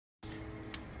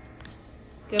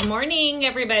Good morning,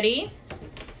 everybody.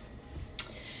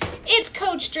 It's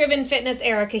Coach Driven Fitness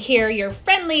Erica here, your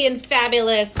friendly and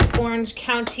fabulous Orange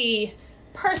County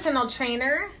personal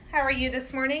trainer. How are you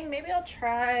this morning? Maybe I'll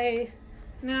try.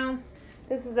 No,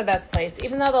 this is the best place.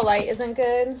 Even though the light isn't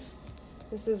good,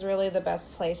 this is really the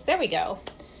best place. There we go.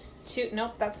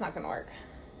 Nope, that's not going to work.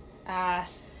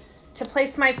 To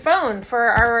place my phone for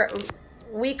our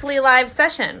weekly live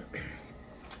session.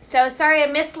 So sorry I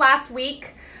missed last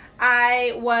week.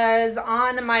 I was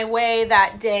on my way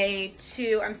that day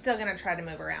to, I'm still going to try to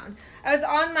move around. I was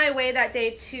on my way that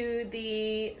day to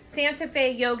the Santa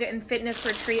Fe Yoga and Fitness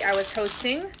Retreat I was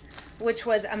hosting, which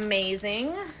was amazing.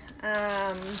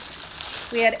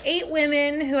 We had 8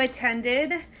 women who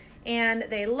attended, and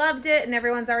they loved it, and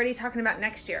everyone's already talking about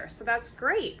next year. So that's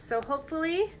great. So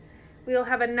hopefully we'll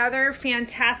have another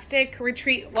fantastic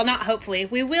retreat. Well, not hopefully.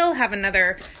 We will have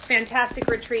another fantastic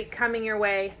retreat coming your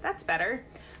way. That's better.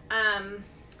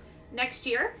 Next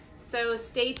year. So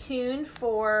stay tuned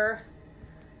for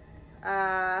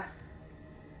where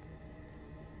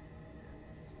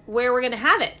we're going to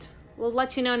have it. We'll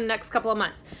let you know in the next couple of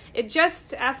months. It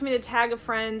just asked me to tag a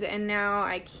friend, and now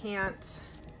I can't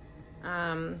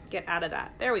get out of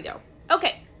that. There we go.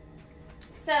 Okay.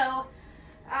 So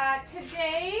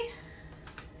today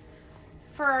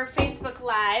for our Facebook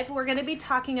Live, we're going to be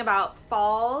talking about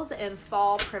falls and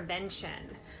fall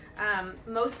prevention.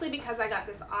 Mostly because I got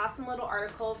this awesome little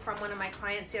article from one of my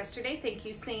clients yesterday. Thank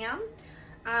you, Sam.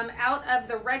 Out of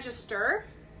the Register.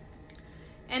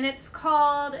 And it's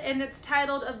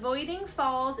titled, Avoiding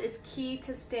Falls is Key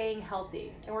to Staying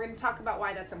Healthy. And we're going to talk about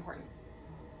why that's important.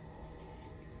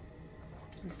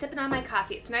 I'm sipping on my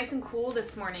coffee. It's nice and cool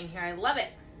this morning here. I love it.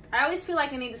 I always feel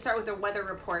like I need to start with a weather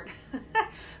report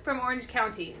from Orange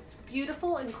County. It's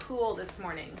beautiful and cool this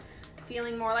morning.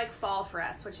 Feeling more like fall for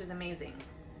us, which is amazing.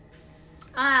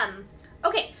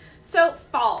 Okay, so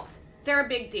falls, they're a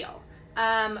big deal.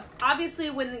 Obviously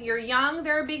when you're young,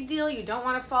 they're a big deal. You don't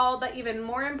want to fall, but even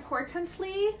more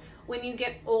importantly, when you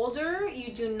get older,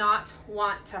 you do not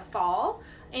want to fall.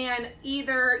 And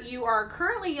either you are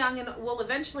currently young and will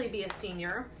eventually be a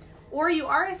senior, or you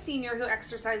are a senior who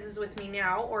exercises with me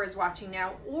now or is watching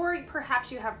now, or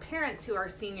perhaps you have parents who are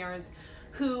seniors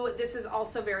who this is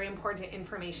also very important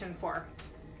information for.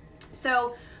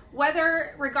 So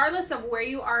regardless of where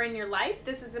you are in your life,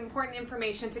 this is important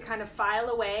information to kind of file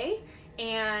away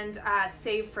and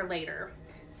save for later.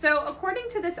 So according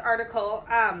to this article,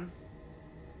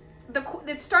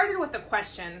 it started with a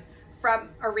question from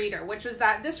a reader, which was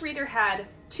that this reader had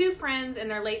 2 friends in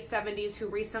their late 70s who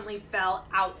recently fell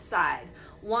outside.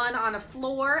 One on a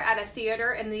floor at a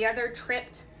theater and the other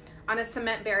tripped on a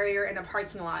cement barrier in a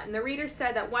parking lot. And the reader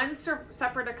said that one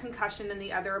suffered a concussion and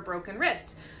the other a broken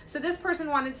wrist. So this person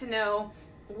wanted to know,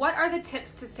 what are the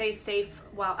tips to stay safe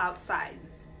while outside?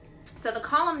 So the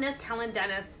columnist, Helen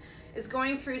Dennis, is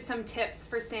going through some tips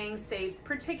for staying safe,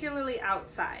 particularly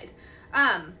outside.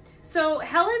 So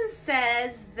Helen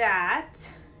says that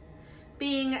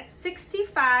being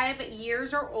 65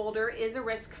 years or older is a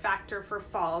risk factor for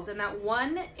falls, and that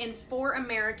 1 in 4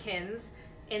 Americans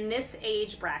in this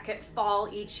age bracket fall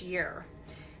each year.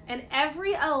 And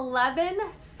every 11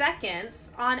 seconds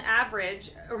on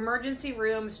average, emergency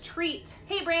rooms treat,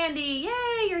 hey Brandy,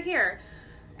 yay, you're here.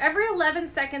 Every 11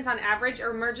 seconds on average,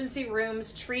 emergency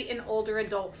rooms treat an older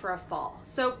adult for a fall.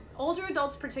 So older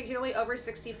adults, particularly over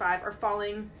 65, are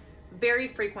falling very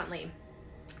frequently.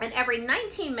 And every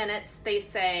 19 minutes, they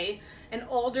say, an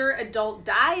older adult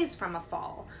dies from a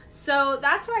fall. So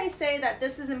that's why I say that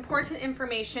this is important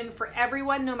information for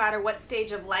everyone, no matter what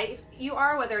stage of life you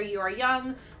are, whether you are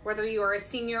young, whether you are a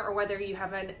senior, or whether you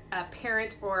have a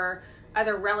parent or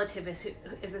other relative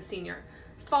is a senior.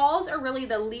 Falls are really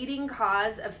the leading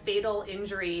cause of fatal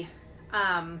injury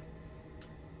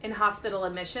in hospital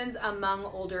admissions among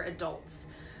older adults.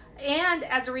 And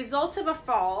as a result of a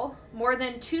fall, more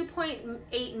than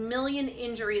 2.8 million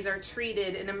injuries are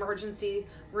treated in emergency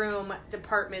room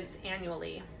departments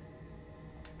annually.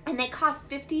 And they cost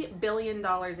 $50 billion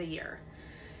a year.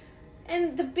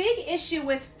 And the big issue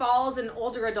with falls in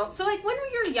older adults, so like when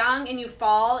you're young and you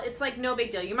fall, it's like no big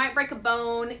deal. You might break a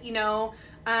bone, you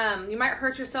might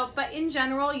hurt yourself, but in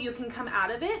general, you can come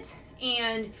out of it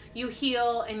and you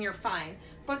heal and you're fine.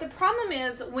 But the problem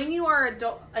is when you are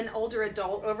an older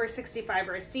adult, over 65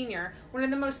 or a senior, one of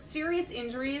the most serious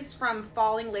injuries from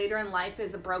falling later in life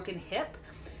is a broken hip.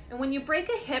 And when you break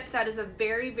a hip, that is a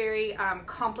very, very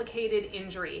complicated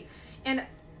injury. And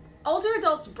older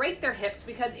adults break their hips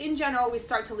because in general, we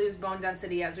start to lose bone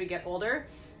density as we get older.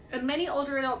 And many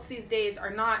older adults these days are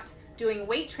not doing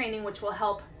weight training, which will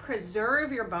help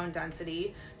preserve your bone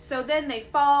density. So then they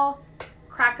fall,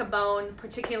 crack a bone,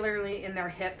 particularly in their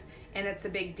hip, and it's a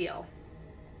big deal.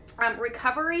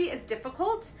 Recovery is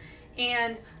difficult,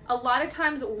 and a lot of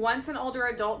times once an older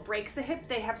adult breaks a hip,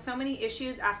 they have so many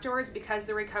issues afterwards because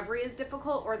the recovery is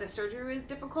difficult or the surgery is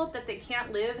difficult that they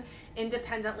can't live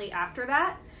independently after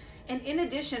that. And in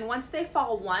addition, once they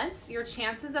fall once, your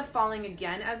chances of falling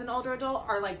again as an older adult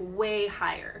are like way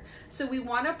higher. So we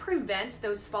want to prevent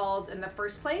those falls in the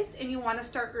first place, and you want to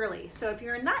start early. So if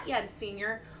you're not yet a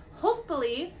senior,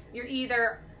 hopefully you're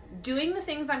either doing the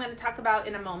things I'm going to talk about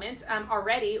in a moment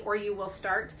already, or you will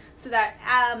start, so that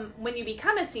when you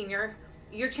become a senior,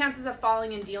 your chances of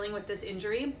falling and dealing with this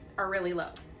injury are really low.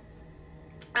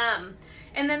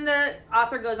 And then the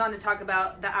author goes on to talk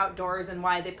about the outdoors and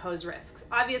why they pose risks.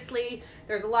 Obviously,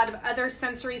 there's a lot of other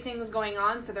sensory things going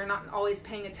on, so they're not always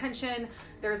paying attention.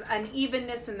 There's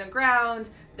unevenness in the ground.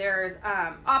 There's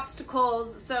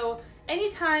obstacles. So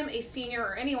anytime a senior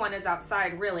or anyone is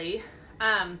outside, really,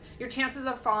 your chances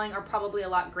of falling are probably a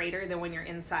lot greater than when you're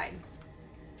inside.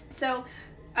 So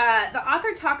the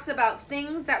author talks about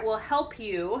things that will help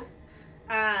you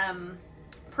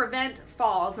prevent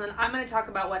falls, and then I'm going to talk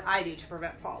about what I do to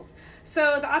prevent falls.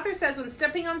 So the author says, when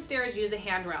stepping on stairs, use a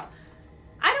handrail.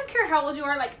 I don't care how old you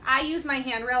are, like I use my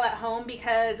handrail at home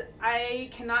because I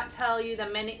cannot tell you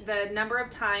the number of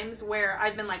times where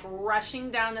I've been like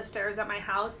rushing down the stairs at my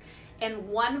house and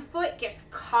one foot gets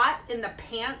caught in the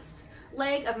pants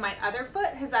leg of my other foot.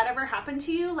 Has that ever happened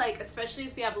to you? Like, especially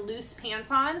if you have loose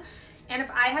pants on. And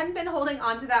if I hadn't been holding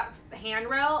onto that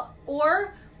handrail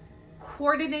or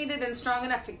coordinated and strong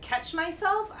enough to catch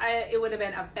myself, it would have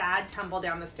been a bad tumble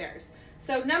down the stairs.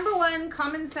 So number one,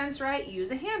 common sense, right? Use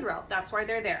a handrail. That's why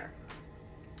they're there.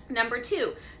 Number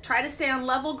two, try to stay on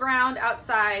level ground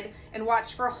outside and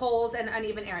watch for holes and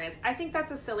uneven areas. I think that's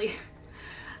a silly,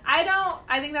 I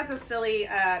think that's a silly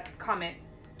comment.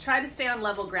 Try to stay on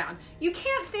level ground. You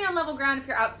can't stay on level ground if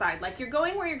you're outside. Like, you're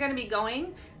going where you're going to be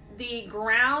going. The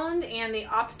ground and the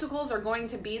obstacles are going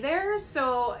to be there.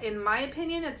 So in my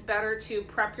opinion, it's better to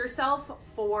prep yourself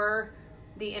for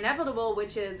the inevitable,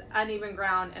 which is uneven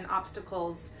ground and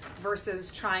obstacles,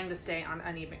 versus trying to stay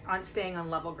on staying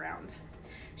on level ground.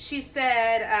 She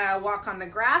said, walk on the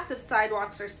grass if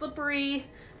sidewalks are slippery.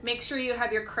 Make sure you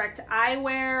have your correct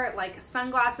eyewear, like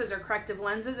sunglasses or corrective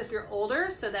lenses if you're older,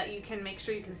 so that you can make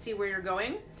sure you can see where you're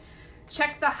going.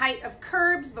 Check the height of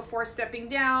curbs before stepping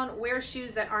down. Wear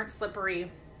shoes that aren't slippery.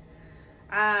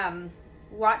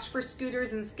 Watch for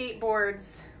scooters and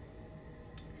skateboards.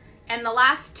 And the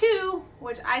last two,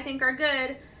 which I think are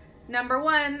good. Number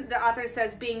one, the author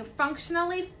says, being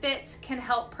functionally fit can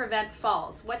help prevent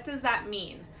falls. What does that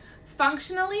mean?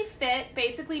 Functionally fit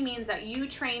basically means that you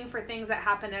train for things that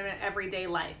happen in an everyday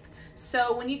life.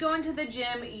 So when you go into the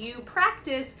gym, you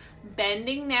practice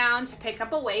bending down to pick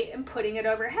up a weight and putting it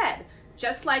overhead.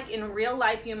 Just like in real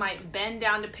life, you might bend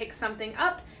down to pick something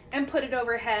up and put it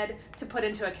overhead to put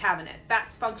into a cabinet.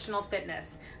 That's functional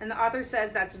fitness. And the author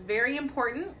says that's very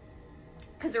important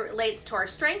because it relates to our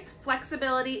strength,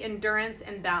 flexibility, endurance,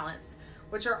 and balance,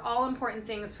 which are all important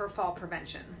things for fall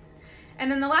prevention. And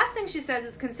then the last thing she says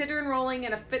is consider enrolling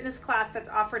in a fitness class that's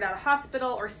offered at a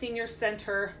hospital or senior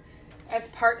center as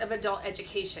part of adult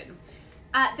education.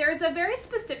 There's a very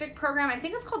specific program, I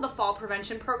think it's called the Fall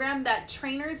Prevention Program, that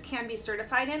trainers can be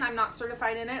certified in. I'm not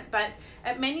certified in it, but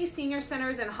at many senior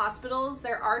centers and hospitals,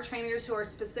 there are trainers who are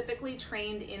specifically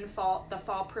trained in the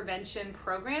Fall Prevention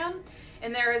Program.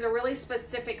 And there is a really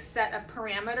specific set of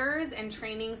parameters and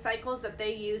training cycles that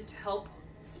they use to help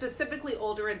specifically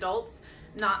older adults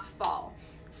not fall.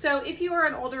 So if you are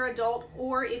an older adult,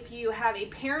 or if you have a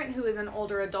parent who is an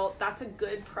older adult, that's a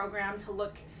good program to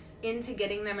look into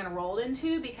getting them enrolled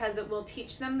into, because it will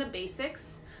teach them the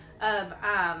basics of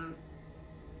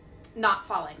not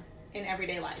falling in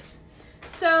everyday life.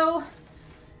 So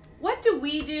what do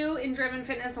we do in Driven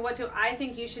Fitness, and what do I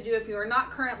think you should do if you are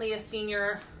not currently a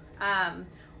senior,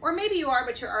 or maybe you are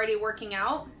but you're already working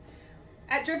out?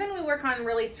 At Driven, we work on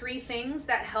really three things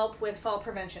that help with fall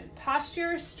prevention: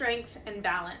 posture, strength, and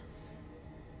balance.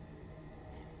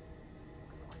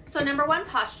 So number one,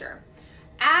 posture.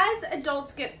 As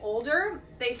adults get older,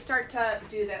 they start to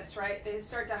do this, right? They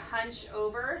start to hunch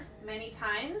over many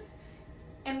times.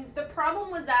 And the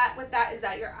problem with that is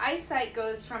that your eyesight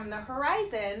goes from the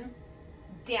horizon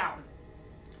down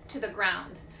to the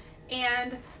ground.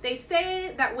 And they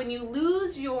say that when you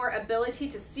lose your ability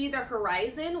to see the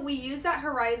horizon, we use that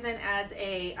horizon as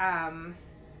a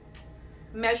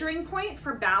measuring point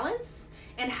for balance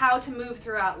and how to move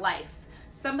throughout life.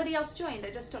 Somebody else joined.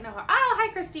 I just don't know how. Oh,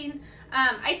 hi, Christine.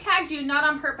 I tagged you, not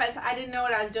on purpose. I didn't know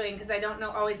what I was doing because I don't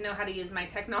always know how to use my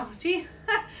technology.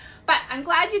 But I'm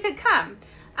glad you could come.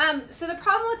 So the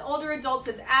problem with older adults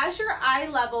is as your eye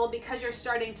level, because you're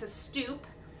starting to stoop,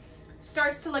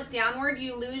 starts to look downward,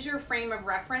 you lose your frame of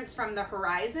reference from the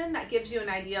horizon. That gives you an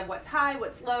idea of what's high,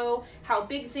 what's low, how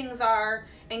big things are,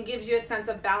 and gives you a sense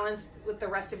of balance with the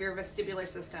rest of your vestibular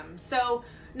system. So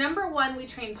number one, we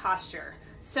train posture.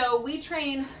 So we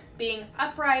train being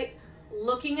upright,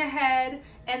 looking ahead,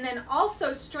 and then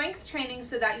also strength training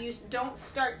so that you don't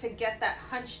start to get that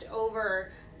hunched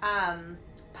over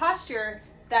posture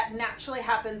that naturally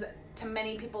happens to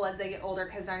many people as they get older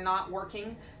because they're not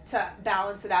working to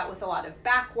balance it out with a lot of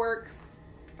back work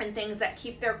and things that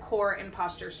keep their core and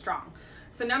posture strong.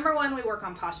 So number one, we work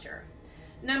on posture.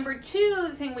 Number two,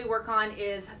 the thing we work on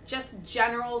is just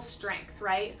general strength,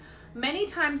 right? Many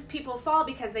times people fall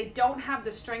because they don't have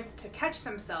the strength to catch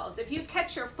themselves. If you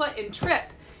catch your foot and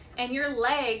trip and your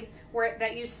leg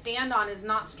that you stand on is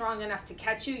not strong enough to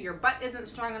catch you, your butt isn't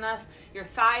strong enough, your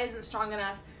thigh isn't strong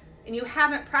enough, and you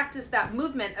haven't practiced that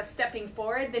movement of stepping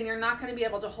forward, then you're not going to be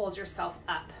able to hold yourself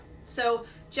up. So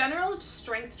general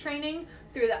strength training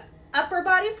through the upper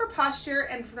body for posture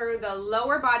and through the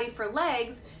lower body for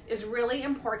legs is really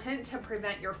important to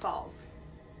prevent your falls.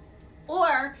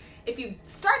 Or if you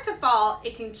start to fall,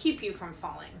 it can keep you from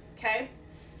falling, okay?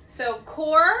 So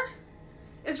core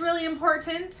is really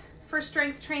important for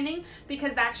strength training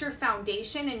because that's your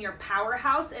foundation and your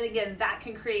powerhouse, and again, that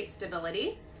can create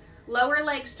stability. Lower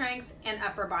leg strength and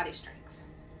upper body strength.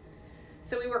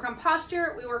 So we work on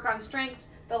posture, we work on strength.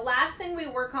 The last thing we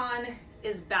work on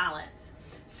is balance.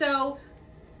 So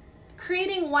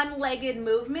creating one-legged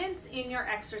movements in your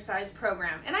exercise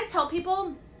program. And I tell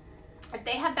people, if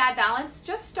they have bad balance,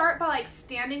 just start by like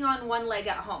standing on one leg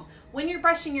at home. When you're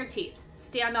brushing your teeth,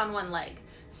 stand on one leg.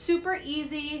 Super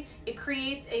easy. It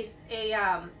creates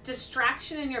a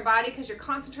distraction in your body because you're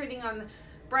concentrating on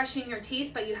brushing your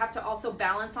teeth, but you have to also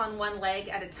balance on one leg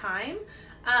at a time.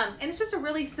 And it's just a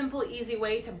really simple, easy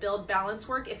way to build balance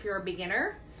work if you're a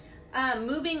beginner.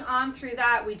 Moving on through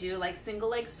that, we do like single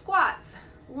leg squats,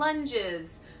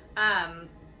 lunges,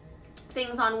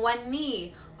 things on one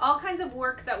knee, all kinds of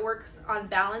work that works on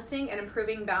balancing and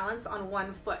improving balance on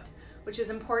one foot, which is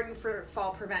important for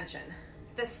fall prevention.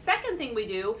 The second thing we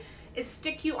do is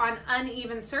stick you on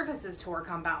uneven surfaces to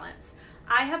work on balance.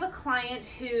 I have a client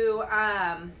who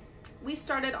we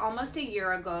started almost a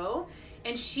year ago,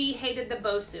 and she hated the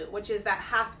Bosu, which is that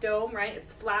half dome, right?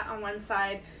 It's flat on one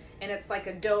side, and it's like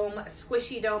a dome, a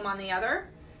squishy dome on the other,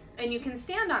 and you can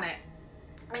stand on it.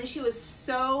 And she was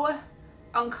so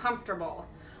uncomfortable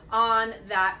on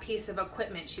that piece of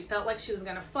equipment. She felt like she was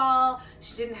gonna fall.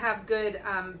 She didn't have good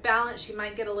balance. She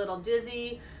might get a little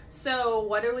dizzy. So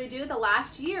what do we do? The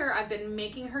last year, I've been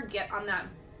making her get on that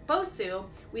Bosu.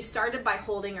 We started by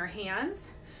holding her hands,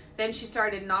 then she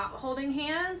started not holding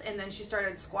hands, and then she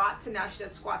started squats, and now she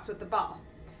does squats with the ball.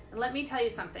 And let me tell you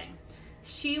something.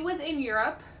 She was in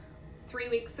Europe 3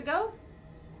 weeks ago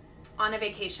on a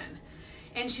vacation,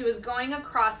 and she was going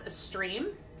across a stream,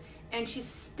 and she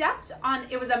stepped on,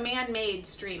 it was a man-made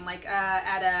stream, like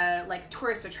at a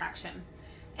tourist attraction,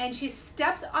 and she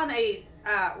stepped on a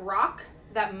rock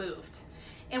that moved,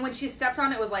 and when she stepped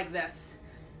on it, was like this.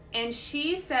 And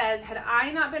she says, had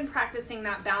I not been practicing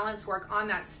that balance work on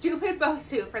that stupid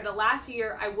Bosu for the last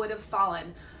year, I would have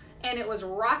fallen. And it was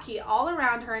rocky all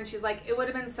around her. And she's like, it would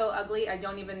have been so ugly. I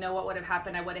don't even know what would have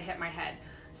happened. I would have hit my head.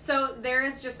 So there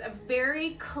is just a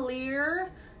very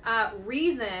clear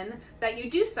reason that you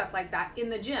do stuff like that in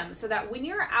the gym, so that when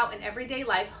you're out in everyday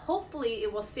life, hopefully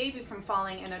it will save you from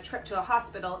falling in a trip to a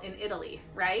hospital in Italy,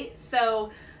 right?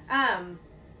 So,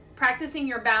 practicing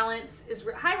your balance is,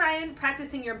 hi Ryan,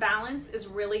 practicing your balance is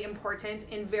really important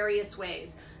in various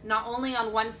ways, not only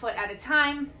on one foot at a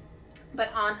time,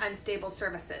 but on unstable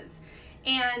surfaces.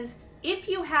 And if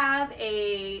you have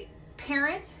a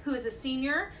parent who is a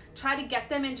senior, try to get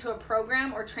them into a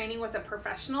program or training with a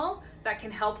professional that can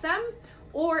help them.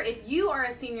 Or if you are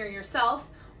a senior yourself,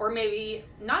 or maybe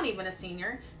not even a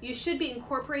senior, you should be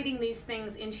incorporating these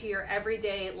things into your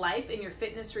everyday life and your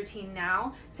fitness routine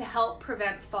now to help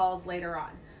prevent falls later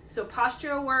on. So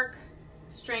postural work,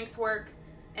 strength work,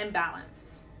 and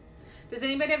balance. Does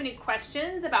anybody have any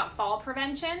questions about fall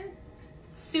prevention?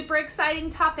 Super exciting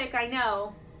topic, I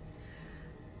know.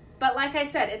 But like I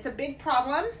said, it's a big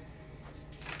problem.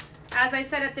 As I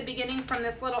said at the beginning from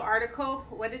this little article,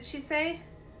 what did she say?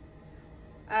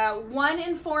 1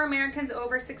 in 4 Americans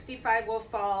over 65 will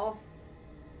fall.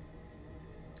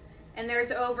 And there's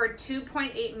over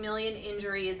 2.8 million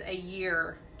injuries a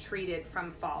year treated from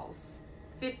falls.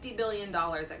 $50 billion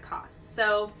it costs.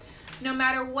 So no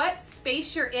matter what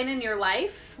space you're in your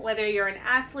life, whether you're an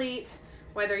athlete,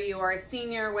 whether you are a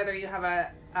senior, whether you have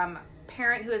a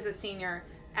parent who is a senior,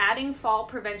 adding fall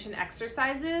prevention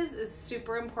exercises is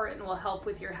super important and will help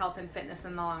with your health and fitness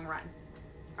in the long run.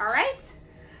 All right,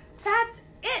 that's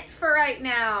it for right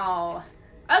now.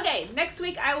 Okay, next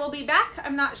week I will be back.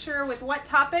 I'm not sure with what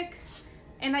topic.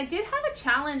 And I did have a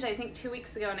challenge, I think, 2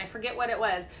 weeks ago, and I forget what it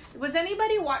was. Was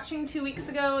anybody watching 2 weeks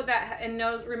ago that and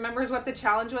remembers what the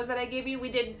challenge was that I gave you?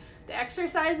 We did the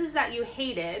exercises that you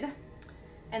hated,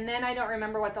 and then I don't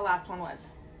remember what the last one was.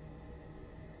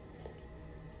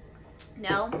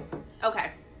 No? Okay.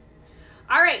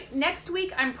 All right, next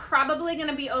week I'm probably going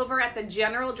to be over at the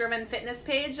General Driven Fitness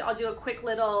page. I'll do a quick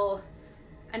little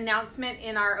announcement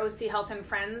in our OC Health and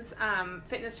Friends,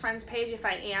 Fitness Friends page. If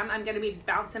I am, I'm going to be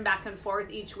bouncing back and forth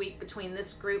each week between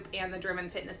this group and the Driven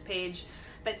Fitness page.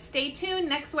 But stay tuned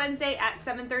next Wednesday at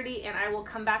 7:30, and I will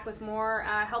come back with more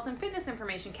health and fitness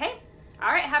information, okay?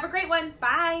 All right, have a great one.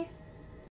 Bye.